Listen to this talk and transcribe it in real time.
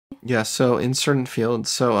Yeah, so in certain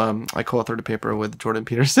fields, I co-authored a paper with Jordan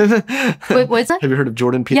Peterson. Wait, what's that? Have you heard of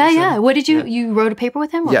Jordan Yeah, Peterson? yeah. What did you wrote a paper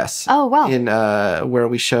with him? Or? Yes. Oh, wow. In where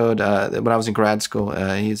we showed when I was in grad school,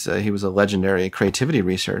 he was a legendary creativity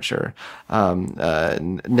researcher.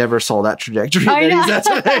 Never saw that trajectory. I know.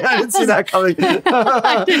 I didn't see that coming.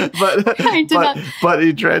 But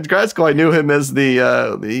in grad school, I knew him as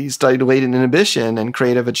he studied latent inhibition and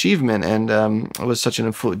creative achievement, and it was such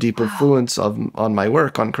an deep influence on my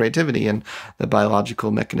work on creativity and the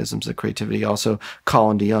biological mechanisms of creativity. Also,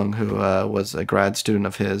 Colin DeYoung, who was a grad student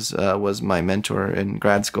of his, was my mentor in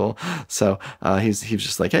grad school. So he was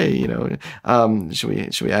just like, hey, should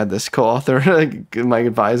we add this co-author, my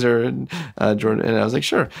advisor, Jordan? And I was like,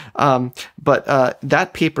 sure. But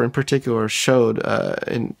that paper in particular showed,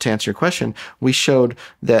 to answer your question, we showed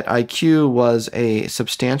that IQ was a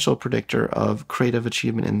substantial predictor of creative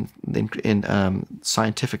achievement in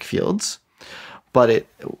scientific fields, but it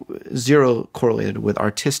zero correlated with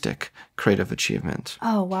artistic creative achievement.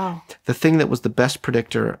 Oh, wow. The thing that was the best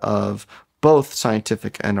predictor of both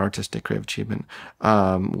scientific and artistic creative achievement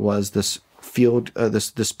was this field,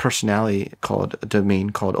 this personality domain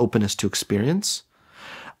called openness to experience.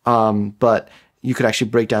 But you could actually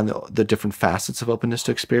break down the different facets of openness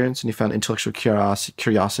to experience, and you found intellectual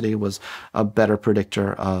curiosity was a better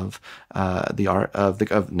predictor of the art of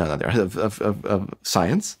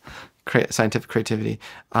science, scientific creativity,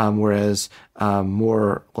 whereas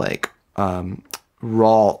more like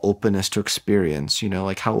raw openness to experience,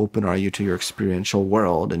 like how open are you to your experiential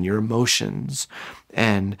world and your emotions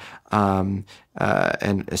and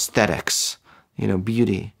aesthetics,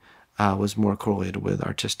 beauty. Was more correlated with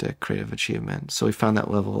artistic creative achievement. So we found that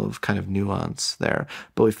level of kind of nuance there.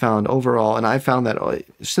 But we found overall, and I found that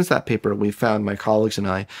since that paper, we found, my colleagues and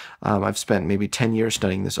I've spent maybe 10 years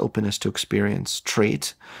studying this openness to experience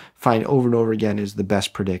trait, find over and over again is the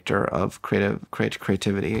best predictor of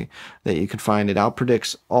creativity that you can find. It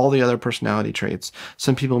outpredicts all the other personality traits.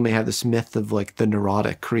 Some people may have this myth of like the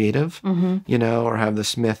neurotic creative, or have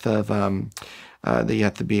this myth of that you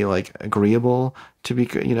have to be like agreeable to be,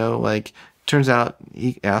 turns out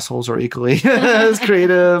assholes are equally as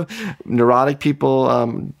creative. Neurotic people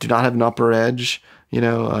do not have an upper edge.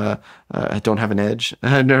 Don't have an edge.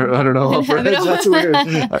 I don't know. Upper edge. That's weird.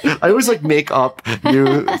 I always make up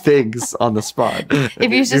new things on the spot.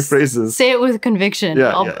 If you just phrases. Say it with conviction,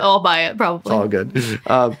 I'll buy it probably. It's all good.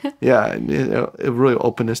 Really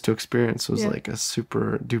openness to experience was like a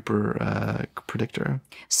super duper predictor.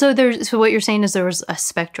 So what you're saying is there was a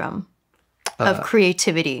spectrum of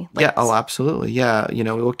creativity. Absolutely. Yeah. We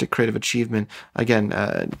looked at creative achievement. Again,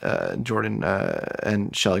 Jordan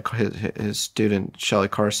and Shelley, his student, Shelley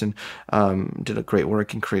Carson, did a great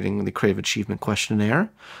work in creating the Creative Achievement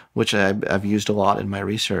Questionnaire, which I've used a lot in my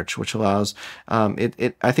research, which allows,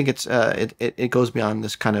 I think it goes beyond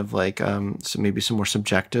this kind of maybe some more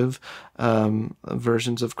subjective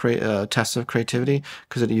versions of tests of creativity,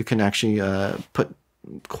 because you can actually put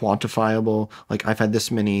quantifiable, I've had this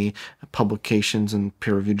many publications in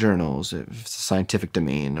peer-reviewed journals, if it's a scientific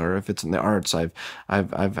domain, or if it's in the arts, I've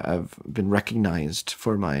been recognized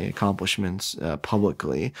for my accomplishments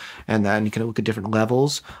publicly, and you can look at different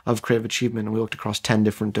levels of creative achievement. And we looked across 10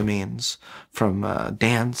 different domains, from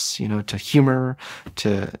dance, to humor,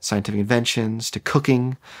 to scientific inventions, to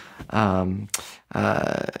cooking, we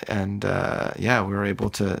were able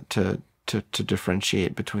to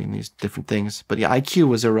differentiate between these different things. But IQ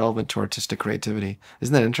was irrelevant to artistic creativity.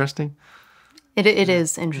 Isn't that interesting? It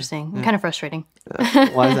is interesting. Yeah. Kind of frustrating.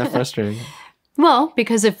 Why is that frustrating? Well,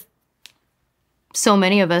 because if so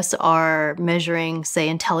many of us are measuring, say,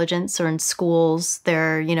 intelligence, or in schools,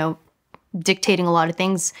 they're, dictating a lot of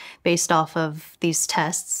things based off of these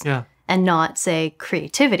tests. Yeah. And not, say,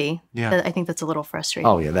 creativity. Yeah. I think that's a little frustrating.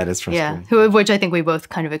 Oh, yeah, that is frustrating. Yeah, which I think we both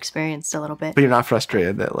kind of experienced a little bit. But you're not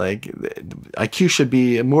frustrated that, IQ should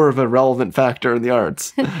be more of a relevant factor in the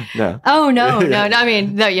arts? No. Oh, no, no. I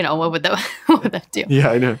mean, what would that do? Yeah,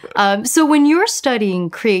 I know. So when you're studying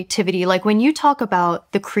creativity, when you talk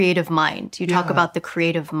about the creative mind, you talk about the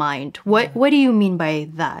creative mind. What do you mean by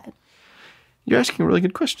that? You're asking really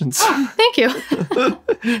good questions. Oh, thank you.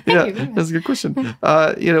 That's a good question.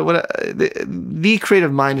 The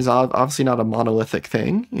creative mind is obviously not a monolithic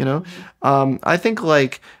thing. I think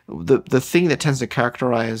the thing that tends to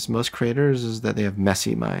characterize most creators is that they have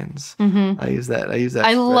messy minds. Mm-hmm. I use that.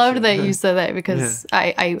 I loved that you said that, because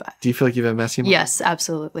I Do you feel like you have a messy mind? Yes,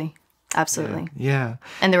 absolutely. Absolutely. Yeah.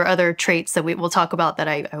 And there were other traits that we'll talk about that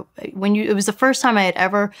it was the first time I had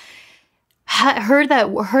ever heard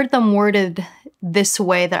them worded this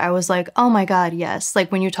way, that I was like, oh my God, yes.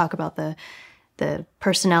 When you talk about the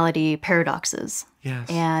personality paradoxes, Yes.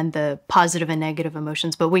 and the positive and negative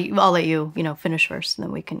emotions. But I'll let you, finish first, and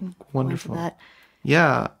then we can go into Wonderful. that.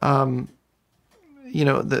 Yeah. The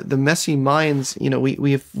messy minds,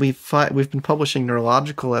 we've been publishing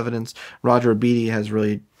neurological evidence. Roger Beatty has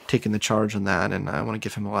really taken the charge on that, and I want to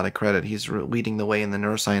give him a lot of credit. He's leading the way in the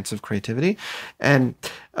neuroscience of creativity. And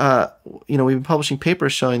we've been publishing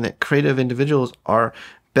papers showing that creative individuals are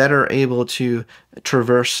better able to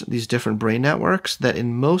traverse these different brain networks that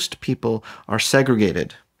in most people are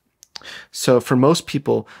segregated. So for most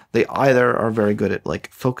people, they either are very good at like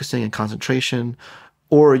focusing and concentration,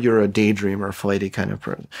 or you're a daydreamer, flighty kind of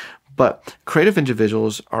person. But creative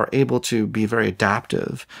individuals are able to be very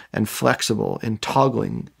adaptive and flexible in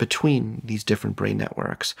toggling between these different brain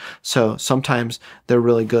networks. So sometimes they're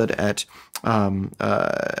really good at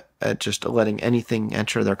just letting anything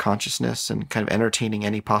enter their consciousness and kind of entertaining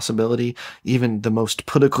any possibility, even the most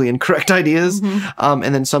politically incorrect ideas.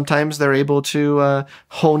 And then sometimes they're able to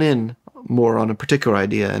hone in more on a particular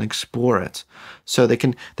idea and explore it. So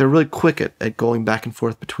they're really quick at going back and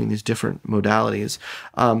forth between these different modalities.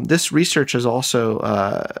 This research is also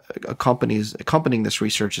accompanying this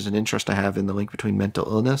research is an interest I have in the link between mental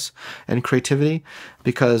illness and creativity,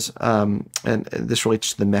 because and this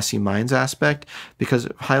relates to the messy minds aspect, because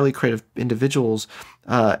highly creative individuals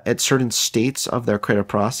at certain states of their creative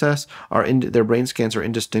process their brain scans are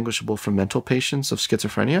indistinguishable from mental patients of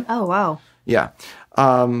schizophrenia. Oh, wow. Yeah.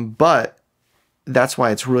 But that's why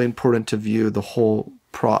it's really important to view the whole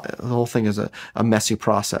thing as a messy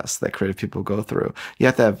process that creative people go through. You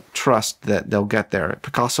have to have trust that they'll get there.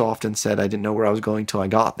 Picasso often said, "I didn't know where I was going till I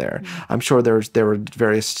got there." I'm sure there were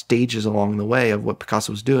various stages along the way of what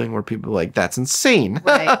Picasso was doing where people were like, "That's insane."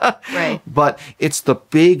 Right. But it's the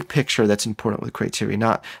big picture that's important with creativity,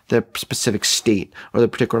 not the specific state or the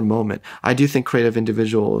particular moment. I do think creative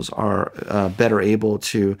individuals are better able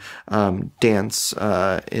to dance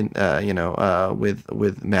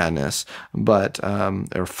with madness, but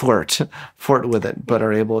or flirt with it, but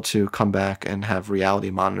are able to come back and have reality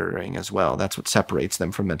monitoring as well. That's what separates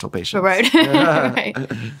them from mental patients. Right.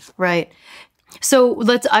 Right. So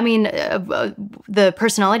the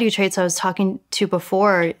personality traits I was talking to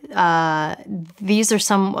before, these are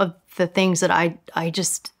some of the things that I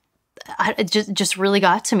just really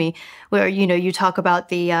got to me, where, you talk about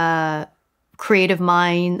the highly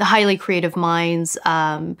creative minds,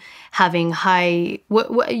 having high,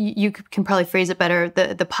 what you can probably phrase it better,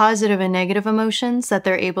 the positive and negative emotions, that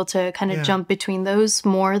they're able to kind of jump between those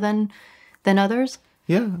more than others.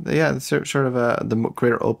 Yeah. It's sort of the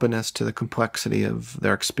greater openness to the complexity of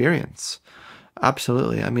their experience.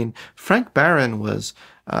 Absolutely. I mean, Frank Barron was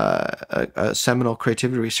a seminal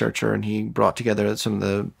creativity researcher, and he brought together some of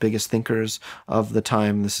the biggest thinkers of the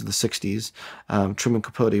time. This is the 60s. Truman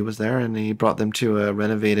Capote was there, and he brought them to a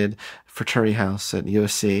renovated fraternity house at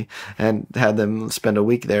USC and had them spend a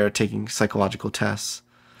week there taking psychological tests.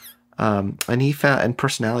 And he found, and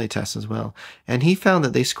personality tests as well. And he found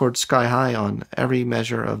that they scored sky high on every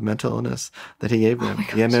measure of mental illness that he gave them,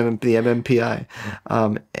 the MMPI.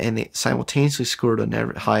 And they simultaneously scored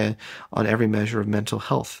high on every measure of mental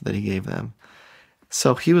health that he gave them.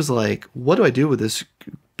 So he was like, what do I do with this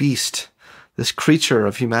beast, this creature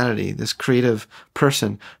of humanity, this creative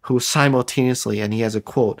person who simultaneously, and he has a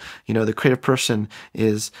quote, the creative person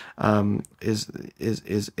is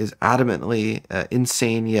adamantly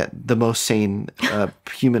insane, yet the most sane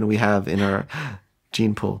human we have in our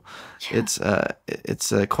gene pool. Yeah.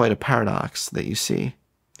 It's quite a paradox that you see.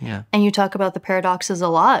 Yeah. And you talk about the paradoxes a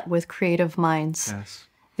lot with creative minds. Yes.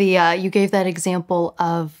 You gave that example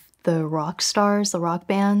of the rock stars, the rock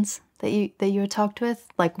bands that you had talked with,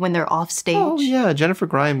 like when they're off stage. Oh yeah, Jennifer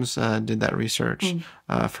Grimes did that research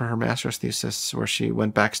for her master's thesis, where she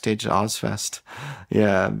went backstage at Ozfest,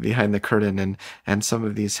 behind the curtain, and some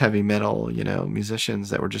of these heavy metal, musicians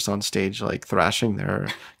that were just on stage like thrashing their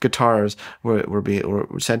guitars were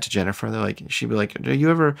said to Jennifer. They're like, she'd be like, "Do you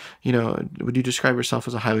ever, would you describe yourself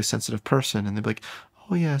as a highly sensitive person?" And they'd be like,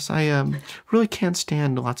 "Oh yes, I really can't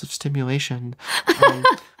stand lots of stimulation.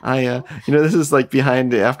 This is like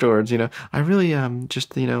behind afterwards. I really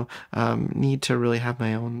just need to really have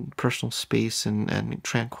my own personal space and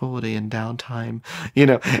tranquility and downtime.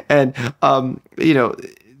 And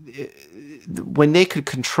when they could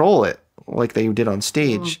control it like they did on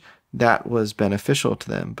stage." that was beneficial to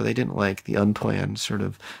them, but they didn't like the unplanned sort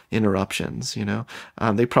of interruptions, you know.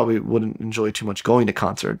 They probably wouldn't enjoy too much going to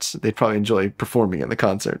concerts. They'd probably enjoy performing at the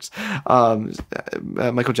concerts.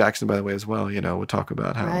 Michael Jackson, by the way, as well, you know, would talk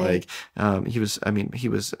about how Right. like he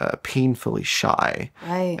was painfully shy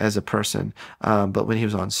Right. as a person, but when he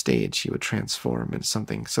was on stage, he would transform into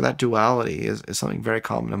something. So that duality is something very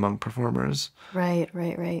common among performers. Right,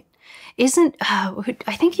 right, right. Isn't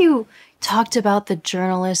I think you talked about the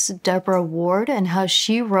journalist Deborah Ward and how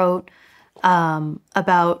she wrote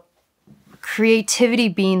about creativity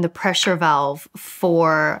being the pressure valve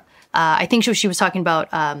for. I think she was talking about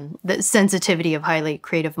the sensitivity of highly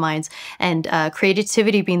creative minds and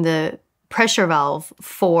creativity being the pressure valve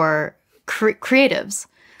for creatives,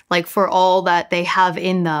 like for all that they have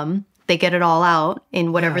in them. They get it all out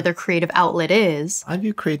in whatever Yeah. their creative outlet is. I view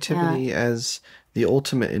Yeah. creativity as the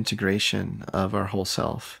ultimate integration of our whole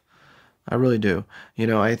self. I really do. You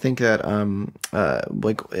know, I think that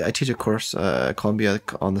like I teach a course at Columbia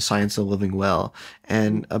on the science of living well,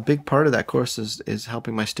 and a big part of that course is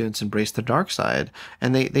helping my students embrace the dark side,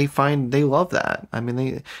 and they find they love that. I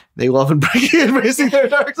mean, they love embracing their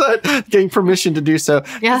dark side, getting permission to do so.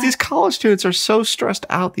 'Cause Yeah. these college students are so stressed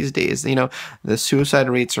out these days. You know, the suicide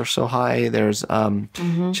rates are so high. There's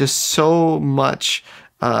Mm-hmm. just so much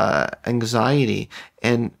anxiety,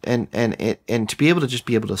 and to be able to just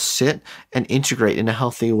be able to sit and integrate in a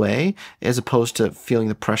healthy way, as opposed to feeling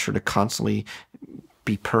the pressure to constantly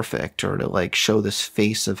be perfect or to like show this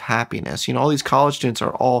face of happiness. You know, all these college students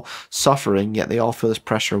are all suffering, yet they all feel this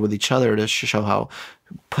pressure with each other to show how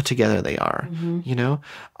put together they are. Mm-hmm. You know,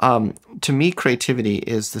 to me, creativity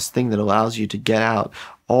is this thing that allows you to get out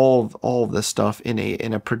all of this stuff in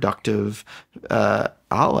a productive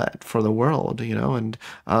outlet for the world. You know, and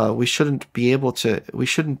we shouldn't be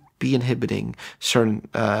inhibiting certain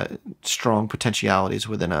strong potentialities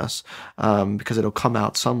within us, because it'll come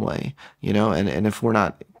out some way. You know, and if we're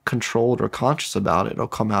not controlled or conscious about it, it'll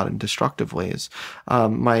come out in destructive ways. One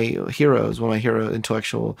of my hero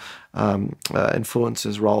intellectual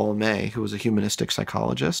influences, Rollo May, who was a humanistic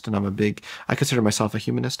psychologist, and I consider myself a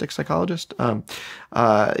humanistic psychologist.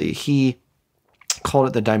 He called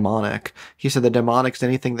it the daimonic. He said the daimonic is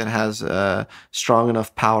anything that has strong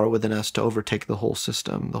enough power within us to overtake the whole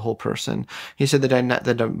system, the whole person. He said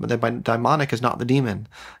the daimonic is not the demon.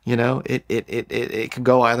 You know, it can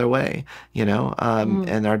go either way. You know, Mm.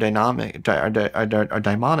 and our daimonic,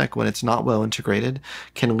 when it's not well integrated,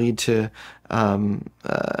 can lead to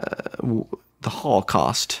the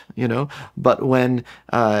Holocaust, you know, but when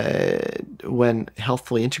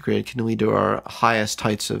healthfully integrated, can lead to our highest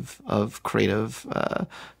heights of creative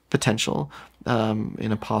potential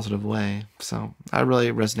in a positive way. So I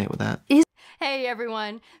really resonate with that. Hey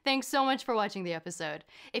everyone, thanks so much for watching the episode.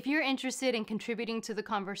 If you're interested in contributing to the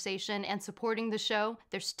conversation and supporting the show,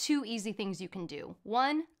 there's two easy things you can do.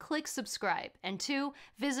 One, click subscribe, and two,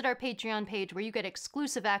 visit our Patreon page where you get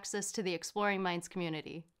exclusive access to the Exploring Minds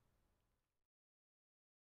community.